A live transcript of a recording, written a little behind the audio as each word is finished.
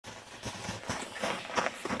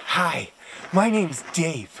Hi, my name's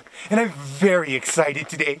Dave, and I'm very excited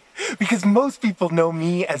today because most people know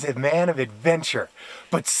me as a man of adventure,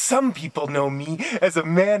 but some people know me as a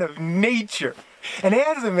man of nature. And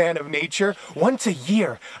as a man of nature, once a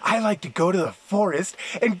year, I like to go to the forest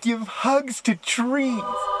and give hugs to trees.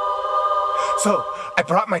 So, I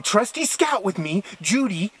brought my trusty scout with me,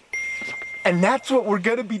 Judy, and that's what we're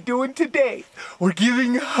gonna be doing today. We're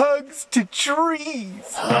giving hugs to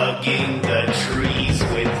trees. Hugging the trees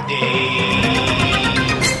with Dave.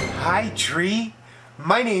 Hi, tree.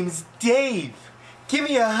 My name's Dave. Give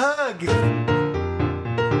me a hug.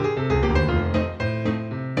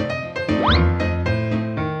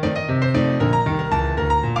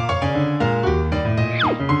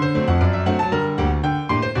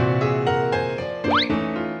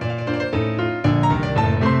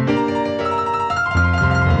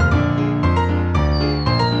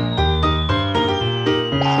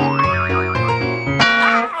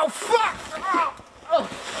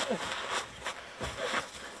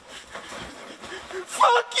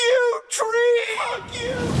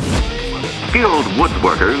 Skilled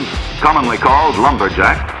woodworkers, commonly called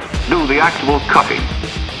lumberjacks, do the actual cutting.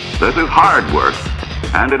 This is hard work,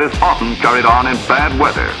 and it is often carried on in bad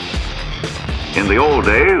weather. In the old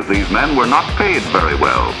days, these men were not paid very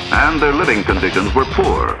well, and their living conditions were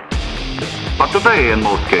poor. But today, in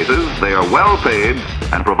most cases, they are well paid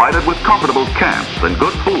and provided with comfortable camps and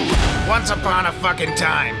good food. Once upon a fucking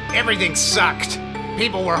time, everything sucked.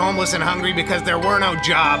 People were homeless and hungry because there were no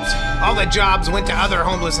jobs. All the jobs went to other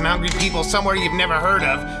homeless and hungry people somewhere you've never heard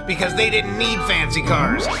of because they didn't need fancy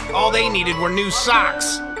cars. All they needed were new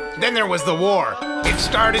socks. Then there was the war. It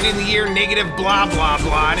started in the year negative blah blah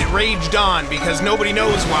blah, and it raged on because nobody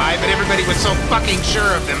knows why, but everybody was so fucking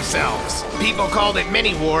sure of themselves. People called it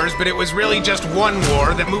many wars, but it was really just one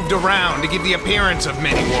war that moved around to give the appearance of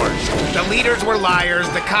many wars. The leaders were liars,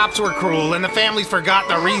 the cops were cruel, and the families forgot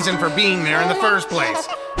the reason for being there in the first place.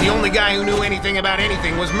 The only guy who knew anything about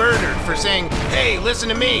anything was murdered for saying, "Hey, listen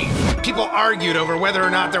to me." People argued over whether or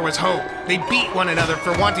not there was hope. They beat one another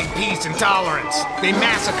for wanting peace and tolerance. They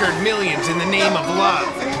massacred millions in the name of love.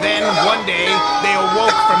 Then, one day, they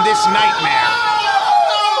awoke from this nightmare.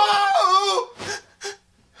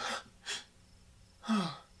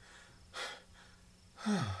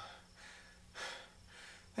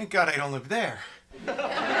 Thank God I don't live there.